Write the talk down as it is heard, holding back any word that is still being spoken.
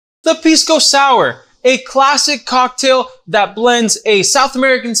The Pisco Sour, a classic cocktail that blends a South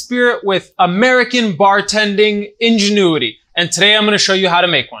American spirit with American bartending ingenuity. And today I'm going to show you how to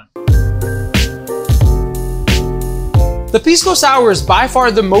make one. The Pisco Sour is by far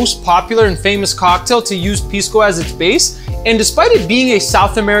the most popular and famous cocktail to use Pisco as its base. And despite it being a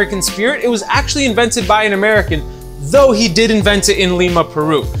South American spirit, it was actually invented by an American, though he did invent it in Lima,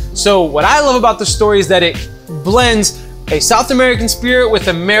 Peru. So what I love about the story is that it blends a South American spirit with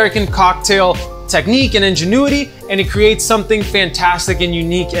American cocktail technique and ingenuity, and it creates something fantastic and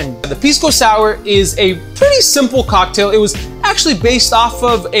unique. And the Pisco Sour is a pretty simple cocktail. It was actually based off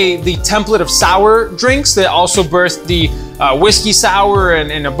of the template of sour drinks that also birthed the whiskey sour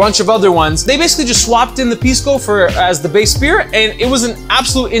and a bunch of other ones. They basically just swapped in the Pisco as the base spirit, and it was an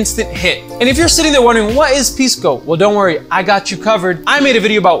absolute instant hit. And if you're sitting there wondering, what is Pisco? Well, don't worry, I got you covered. I made a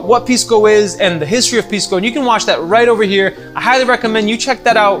video about what Pisco is and the history of Pisco, and you can watch that right over here. I highly recommend you check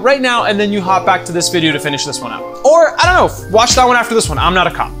that out right now, and then you hop back to this video to finish this one out. Or, I don't know, watch that one after this one. I'm not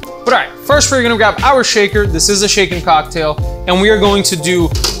a cop. But all right, first we're gonna grab our shaker. This is a shaken cocktail, and we are going to do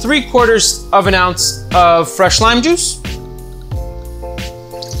 3/4 of an ounce of fresh lime juice.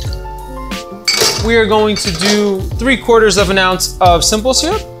 We are going to do 3/4 of an ounce of simple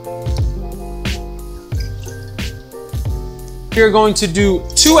syrup. We are going to do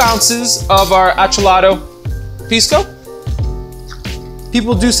 2 ounces of our achilado Pisco.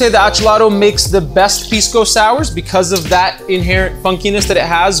 People do say that achilado makes the best Pisco sours because of that inherent funkiness that it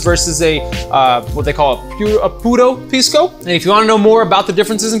has versus a what they call a puro Pisco. And if you want to know more about the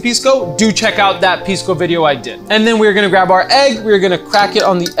differences in Pisco, do check out that Pisco video I did. And then we're going to grab our egg. We're going to crack it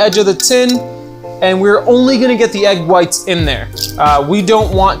on the edge of the tin, and we're only going to get the egg whites in there. We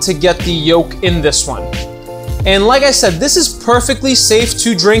don't want to get the yolk in this one. And like I said, this is perfectly safe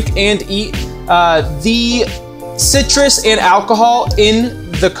to drink and eat. The citrus and alcohol in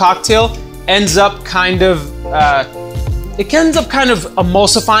the cocktail ends up kind of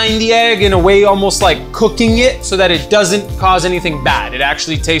emulsifying the egg in a way, almost like cooking it so that it doesn't cause anything bad. It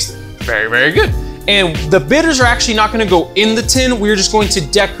actually tastes very, very good. And the bitters are actually not going to go in the tin. We're just going to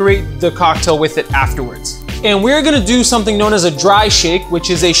decorate the cocktail with it afterwards. And we're going to do something known as a dry shake, which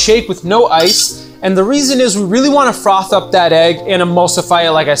is a shake with no ice. And the reason is we really want to froth up that egg and emulsify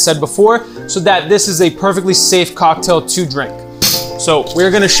it, like I said before, so that this is a perfectly safe cocktail to drink. So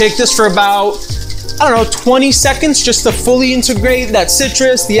we're going to shake this for about, I don't know, 20 seconds just to fully integrate that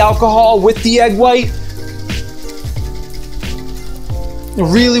citrus, the alcohol with the egg white. You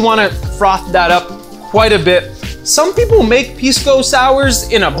really want to froth that up quite a bit. Some people make Pisco sours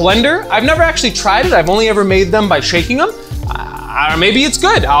in a blender. I've never actually tried it. I've only ever made them by shaking them. Maybe it's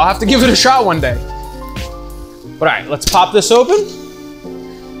good. I'll have to give it a shot one day. But all right, let's pop this open.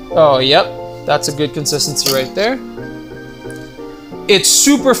 Oh, yep. That's a good consistency right there. It's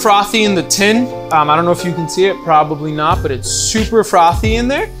super frothy in the tin. I don't know if you can see it, probably not, but it's super frothy in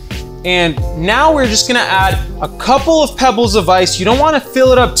there. And now we're just gonna add a couple of pebbles of ice. You don't wanna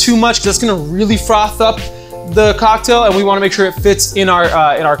fill it up too much because that's gonna really froth up the cocktail, and we wanna make sure it fits in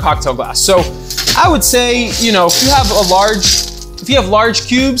our cocktail glass. So I would say, you know, if you have large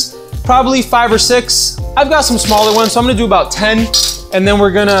cubes, probably 5 or 6. I've got some smaller ones, so I'm gonna do about 10, and then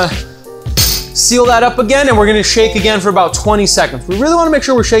we're gonna seal that up again, and we're gonna shake again for about 20 seconds. We really wanna make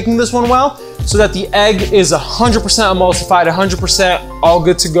sure we're shaking this one well so that the egg is 100% emulsified, 100% all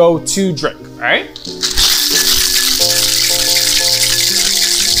good to go to drink, all right?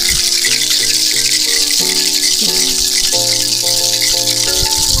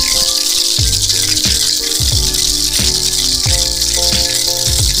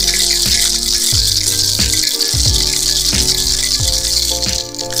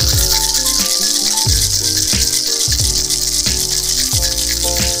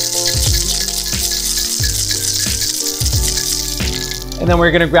 And then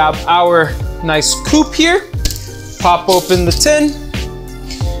we're gonna grab our nice coupe here, pop open the tin,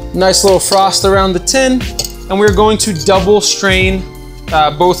 nice little frost around the tin, and we're going to double strain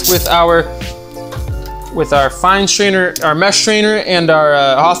both with our fine strainer, our mesh strainer, and our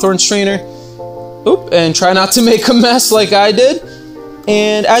Hawthorne strainer. Oop, and try not to make a mess like I did.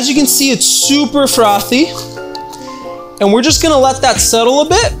 And as you can see, it's super frothy. And we're just gonna let that settle a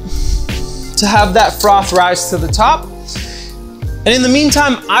bit to have that froth rise to the top. And in the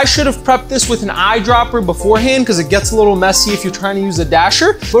meantime, I should have prepped this with an eyedropper beforehand because it gets a little messy if you're trying to use a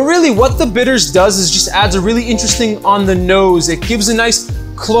dasher. But really what the bitters does is just adds a really interesting on the nose. It gives a nice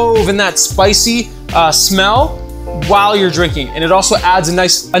clove and that spicy smell while you're drinking. And it also adds a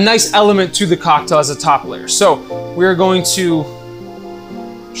nice element to the cocktail as a top layer. So we're going to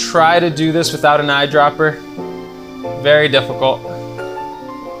try to do this without an eyedropper. Very difficult.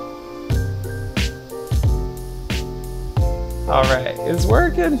 All right, it's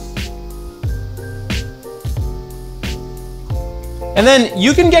working. And then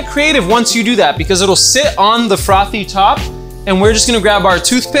you can get creative once you do that because it'll sit on the frothy top, and we're just gonna grab our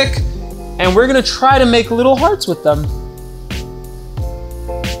toothpick and we're gonna try to make little hearts with them.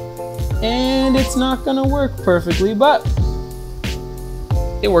 And it's not gonna work perfectly, but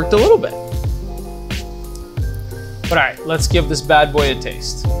it worked a little bit. But all right, let's give this bad boy a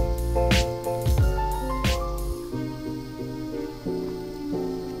taste.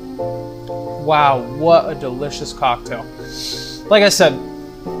 Wow, what a delicious cocktail. Like I said,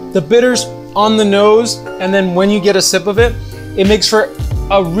 the bitters on the nose, and then when you get a sip of it, it makes for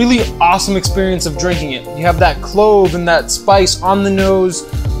a really awesome experience of drinking it. You have that clove and that spice on the nose.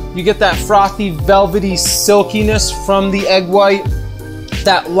 You get that frothy, velvety silkiness from the egg white.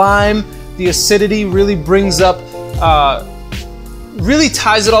 That lime, the acidity really brings up, really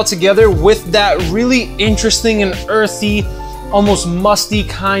ties it all together with that really interesting and earthy, almost musty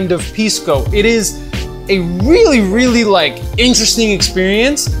kind of pisco. It is a really, really like interesting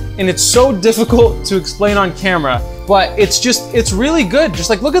experience, and it's so difficult to explain on camera, but it's really good. Just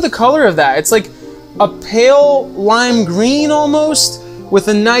like, look at the color of that. It's like a pale lime green almost with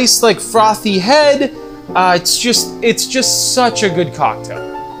a nice like frothy head. It's just such a good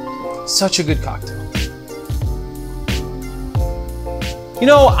cocktail. Such a good cocktail. You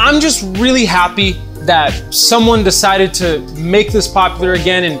know, I'm just really happy that someone decided to make this popular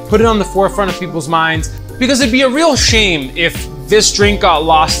again and put it on the forefront of people's minds, because it'd be a real shame if this drink got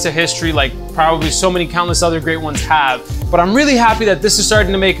lost to history like probably so many countless other great ones have. But I'm really happy that this is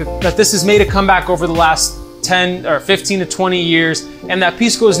starting to that this has made a comeback over the last 10 or 15 to 20 years, and that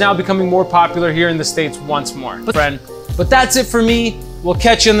Pisco is now becoming more popular here in the States once more. But that's it for me. We'll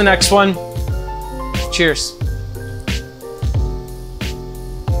catch you in the next one. Cheers.